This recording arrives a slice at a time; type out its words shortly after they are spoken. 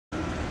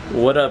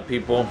What up,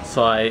 people?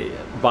 So I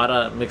bought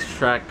a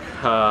Mixtrack,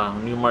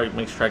 Newmark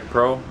Mixtrack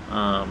Pro,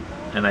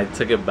 and I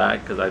took it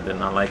back because I did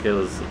not like it. It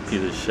was a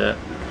piece of shit.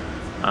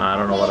 I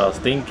don't know what I was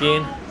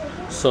thinking,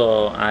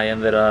 so I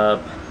ended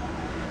up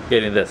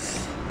getting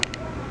this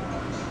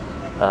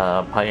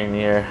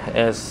Pioneer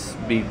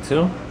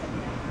SB2.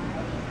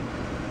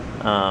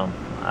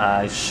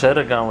 I should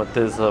have gone with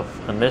this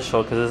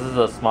initial because this is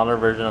a smaller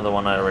version of the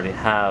one I already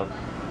have.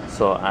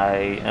 So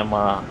I'm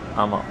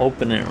gonna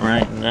open it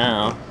right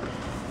now.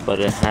 But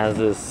it has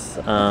this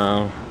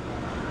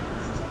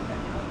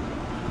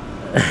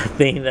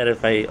thing that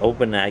if I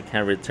open it, I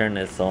can't return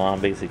it. So I'm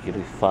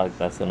basically fucked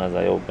as soon as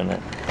I open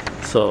it.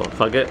 So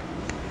fuck it.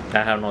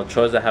 I have no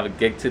choice. I have a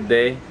gig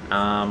today.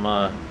 I'm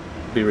gonna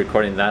be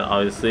recording that,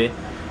 obviously,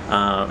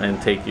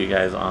 and take you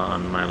guys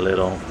on my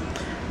little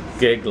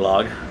gig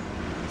log.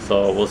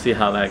 So we'll see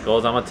how that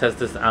goes. I'm gonna test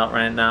this out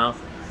right now.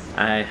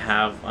 I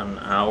have an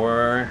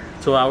hour,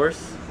 2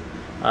 hours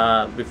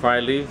before I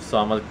leave. So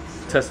I'm gonna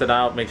test it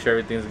out, make sure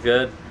everything's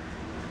good,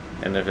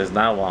 and if it's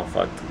not, well, I'm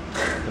fucked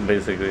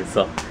basically.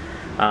 So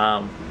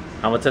I'm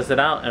gonna test it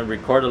out and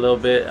record a little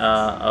bit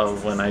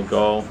of when I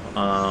go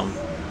on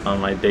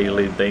my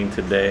daily thing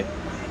today.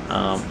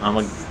 I'm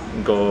gonna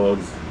go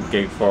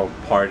gig for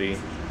a party,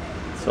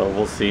 so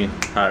we'll see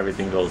how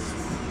everything goes.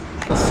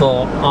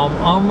 So I'm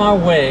on my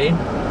way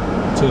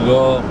to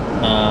go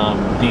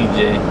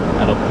DJ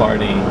at a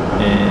party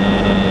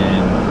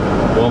in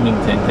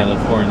Wilmington,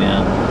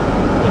 California,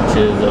 which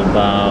is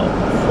about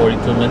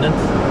 42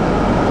 minutes.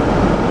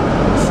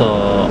 So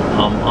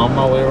I'm on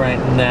my way right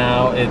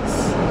now.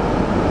 It's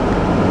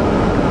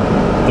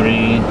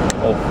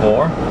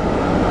 3:04.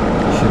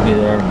 Should be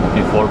there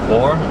before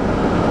 4.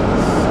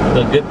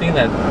 The good thing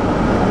that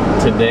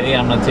today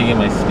I'm not taking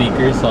my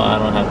speakers, so I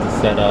don't have to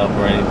set up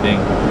or anything.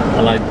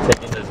 All I'm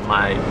taking is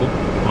my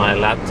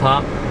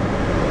laptop,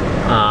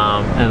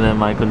 and then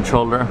my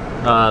controller,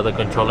 the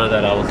controller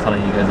that I was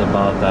telling you guys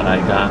about that I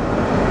got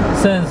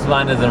since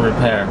mine is in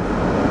repair.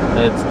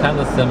 It's kind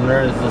of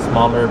similar. It's a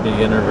smaller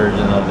beginner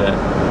version of it,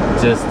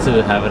 just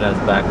to have it as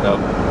backup.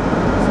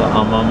 So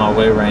I'm on my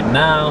way right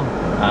now.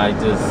 I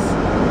just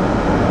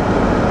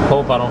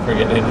hope I don't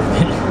forget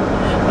anything.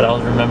 But I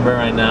was remembering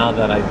right now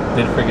that I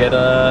did forget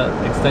a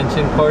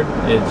extension cord.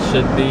 It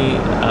should be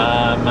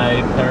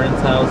my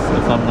parents' house,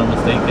 if I'm not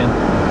mistaken.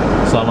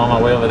 So I'm on my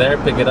way over there,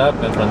 pick it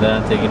up, and from there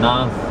I'm taking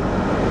off.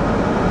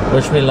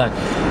 Wish me luck.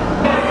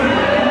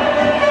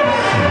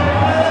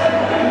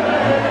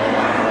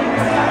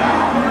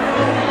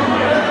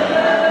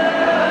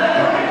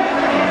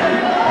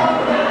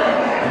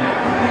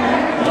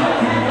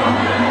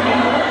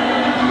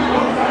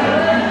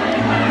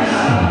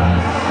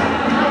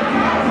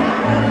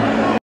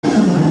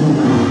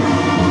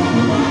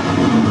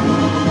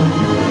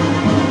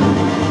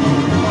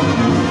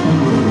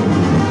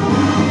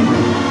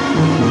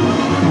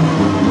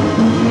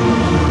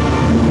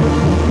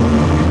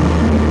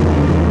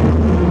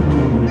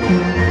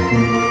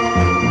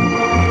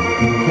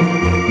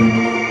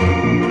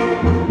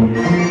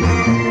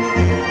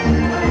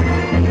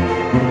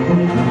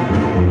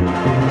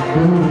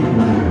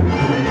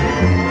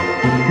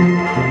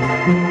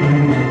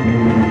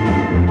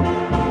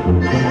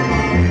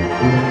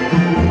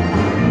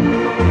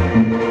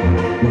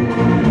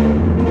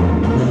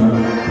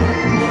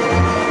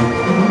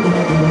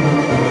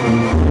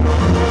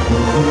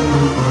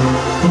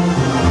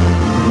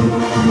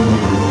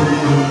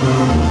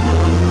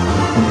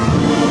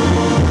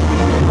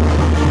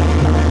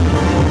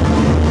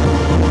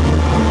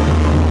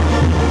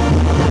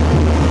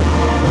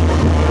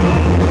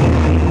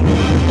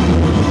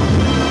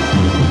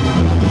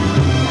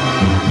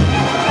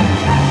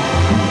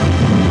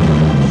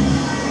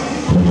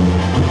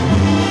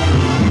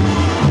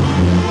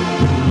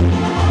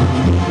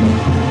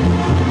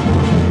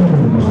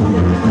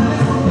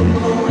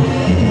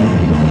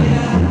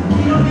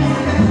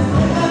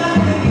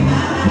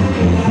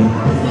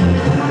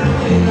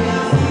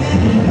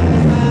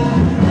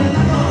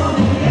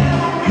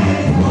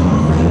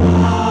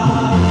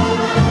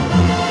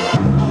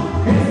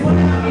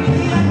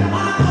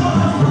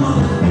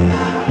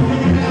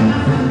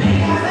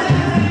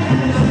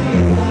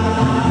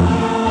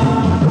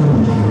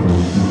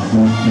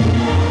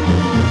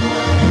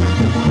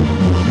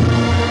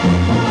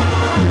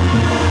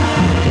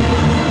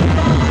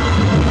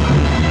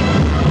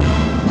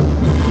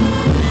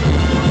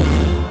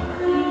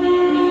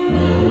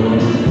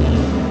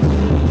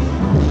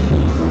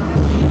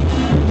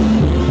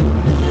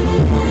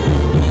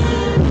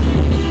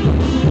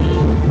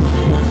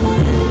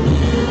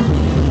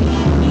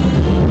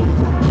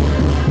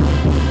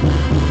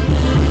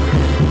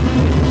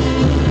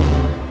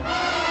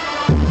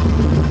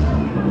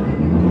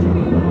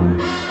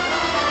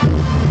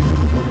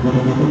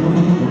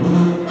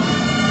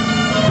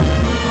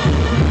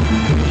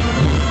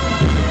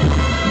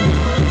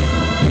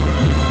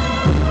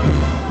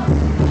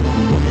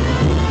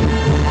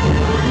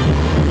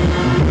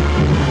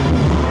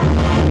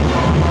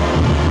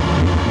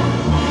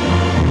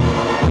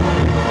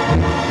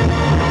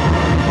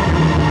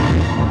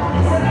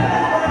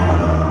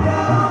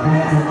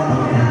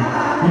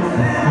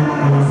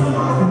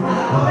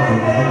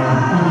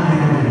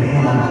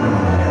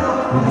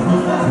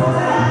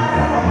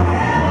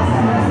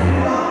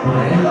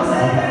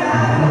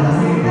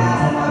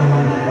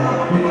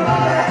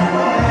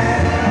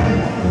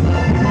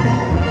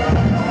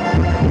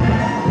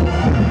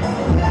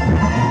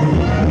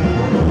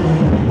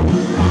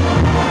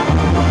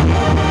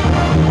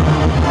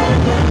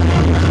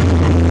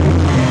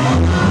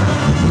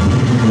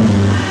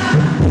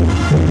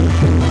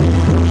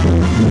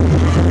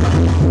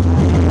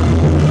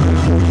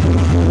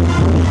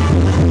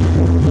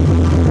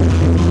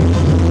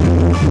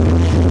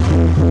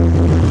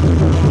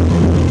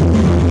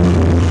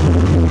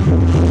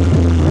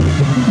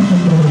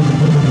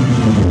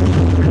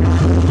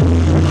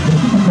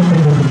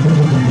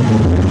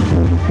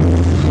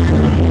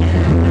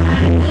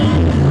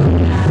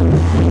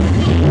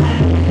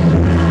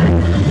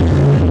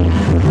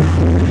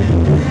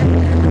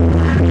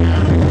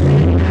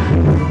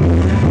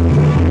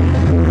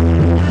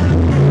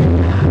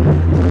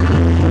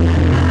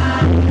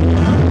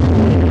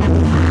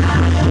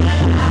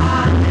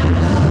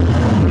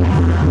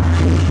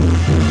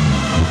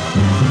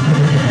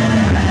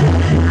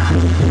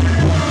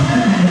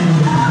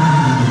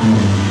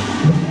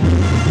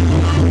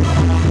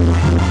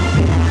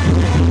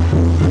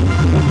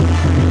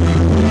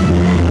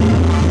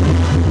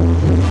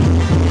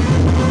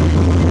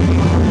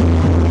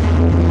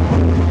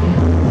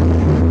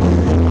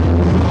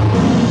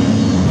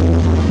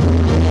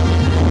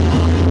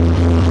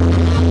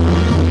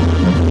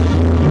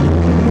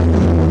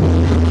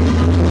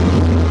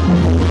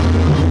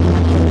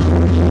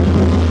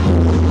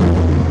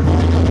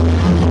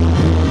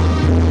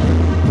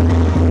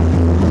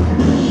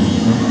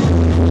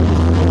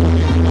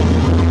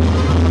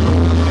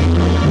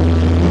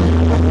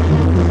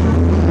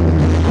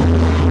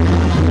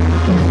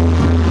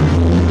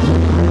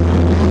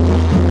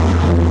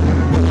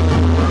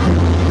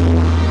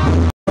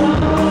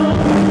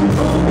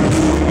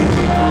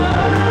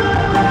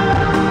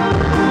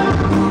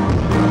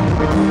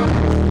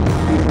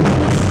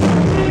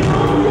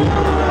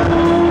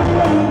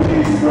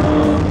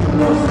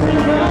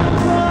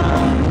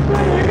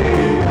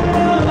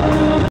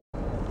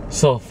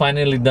 So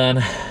finally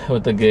done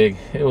with the gig.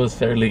 It was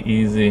fairly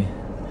easy.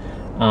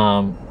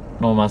 No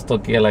más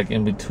toqué like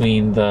in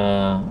between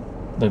the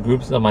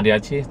groups, the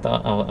mariachi.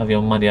 Había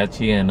un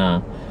mariachi and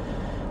un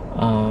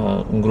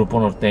grupo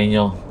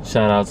norteño.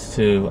 Shout outs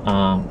to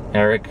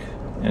Eric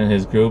and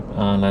his group,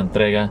 La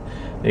Entrega.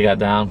 They got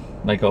down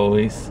like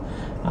always.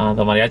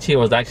 The mariachi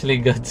was actually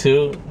good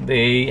too.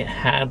 They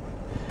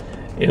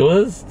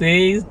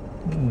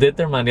did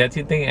their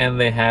mariachi thing, and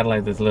they had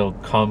like this little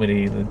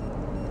comedy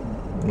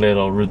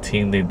little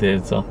routine they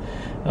did, so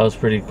that was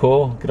pretty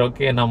cool. Creo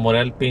que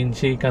enamoré al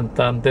pinche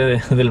cantante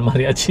del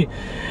mariachi,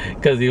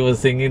 because he was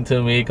singing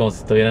to me como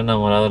si estuviera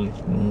enamorado.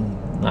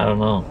 I don't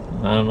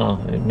know,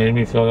 it made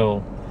me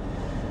feel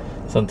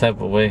some type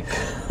of way.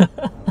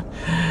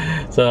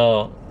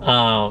 So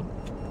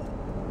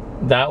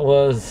that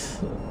was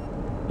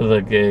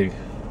the gig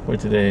for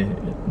today.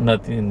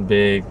 Nothing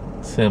big,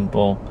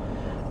 simple.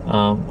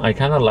 I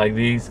kind of like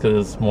these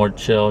because it's more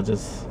chill.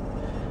 Just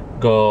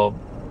go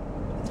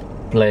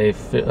play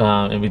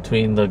in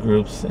between the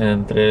groups,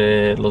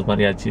 entre los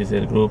mariachis,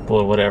 el grupo,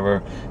 or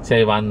whatever, si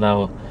hay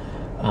banda,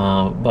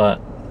 but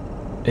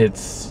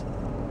it's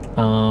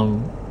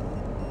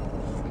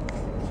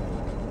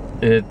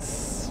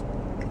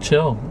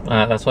chill.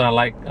 That's what I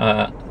like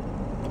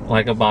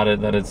about it,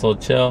 that it's so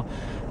chill.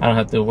 I don't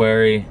have to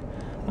worry.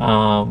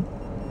 I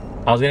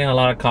was getting a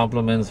lot of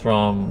compliments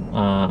from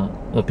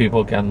the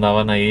people que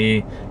andaban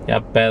ahí,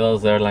 ya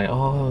pedos. They're like,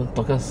 oh,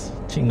 tocas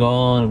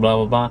chingón, blah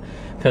blah blah,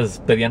 because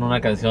pedían una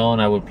canción,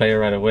 I would play it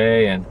right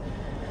away, and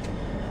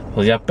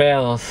pues ya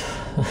pedos.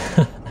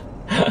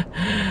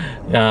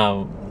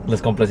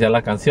 Les complacía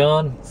la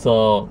canción.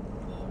 So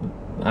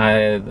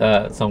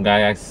some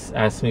guy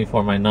asked me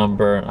for my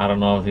number. I don't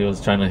know if he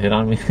was trying to hit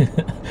on me.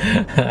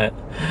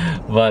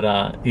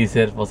 But he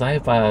said, pues ay,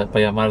 para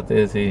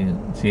llamarte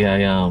si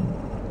hay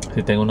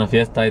si tengo una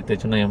fiesta y te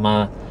echo una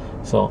llamada.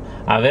 So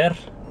a ver,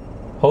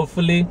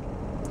 hopefully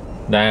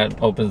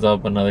that opens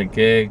up another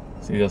gig,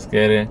 si Dios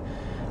quiere.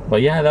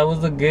 But yeah, that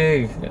was the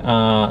gig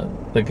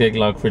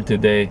log for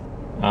today.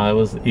 It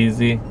was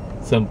easy,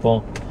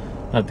 simple,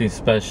 nothing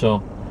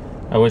special.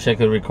 I wish I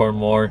could record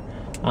more.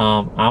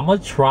 I'm gonna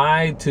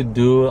try to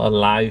do a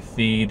live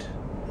feed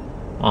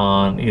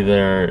on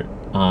either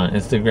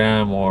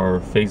Instagram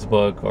or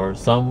Facebook or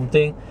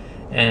something,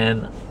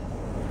 and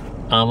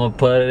I'm gonna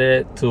put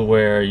it to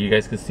where you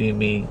guys can see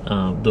me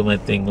do my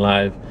thing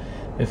live.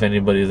 If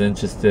anybody's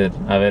interested,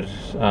 a ver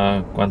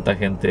cuánta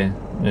gente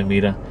me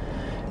mira.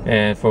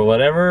 And for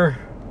whatever,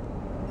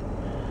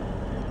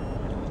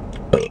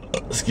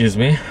 excuse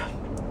me.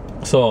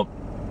 So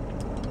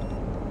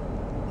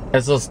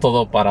eso es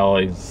todo para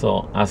hoy.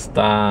 So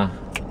hasta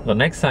the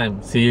next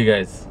time. See you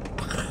guys.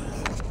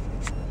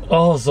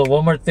 Oh, so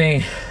one more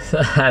thing.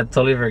 I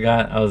totally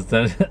forgot. I was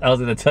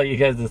gonna tell you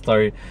guys the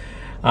story.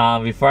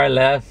 Before I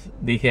left,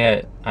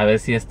 dije a ver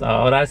si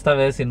esta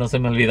vez si no se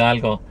me olvida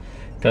algo.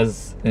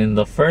 Because in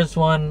the first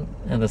one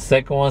and the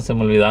second one se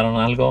me olvidaron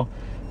algo.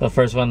 The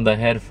first one, the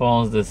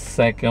headphones. The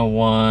second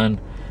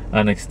one,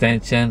 an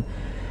extension.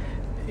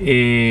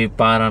 Y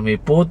para mi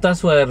puta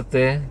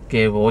suerte,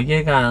 que voy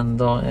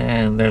llegando,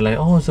 and they're like,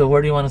 oh, so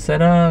where do you want to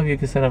set up? You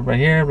can set up right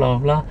here, blah,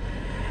 blah, blah.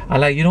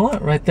 I'm like, you know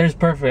what? Right there's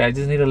perfect. I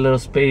just need a little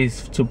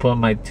space to put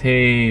my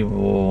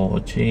table.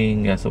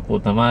 Chinga su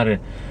puta madre.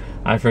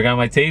 I forgot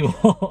my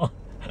table.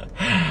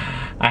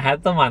 I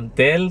had the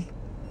mantel,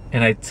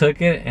 and I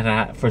took it,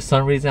 and for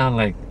some reason, I'm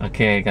like,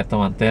 okay, I got the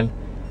mantel.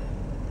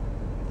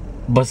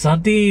 But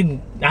something,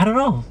 I don't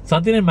know,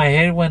 something in my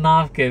head went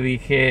off que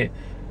dije,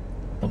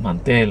 the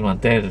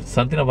mantel,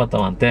 something about the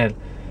mantel.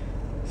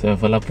 Se me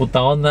fue la puta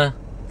onda,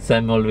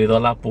 se me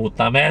olvidó la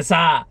puta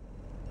mesa.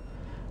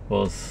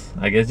 Pues,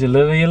 I guess you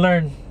live and you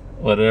learn.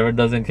 Whatever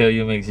doesn't kill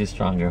you makes you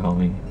stronger,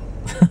 homie.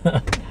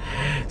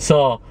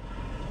 So,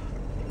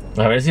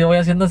 a ver si voy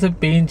haciendo ese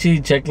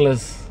pinche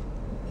checklist,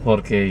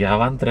 porque ya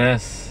van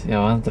tres,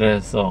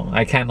 so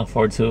I can't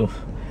afford to.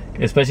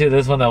 Especially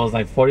this one that was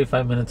like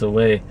 45 minutes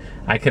away.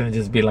 I couldn't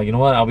just be like, you know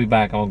what, I'll be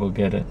back, I'm gonna go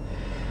get it.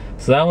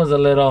 So that was a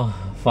little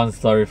fun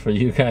story for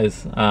you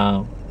guys.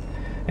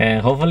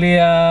 And hopefully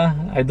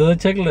I do the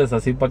checklist,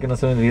 así para que no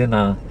se me olvide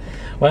nada.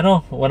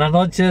 Bueno, buenas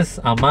noches,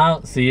 I'm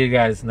out. See you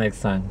guys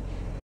next time.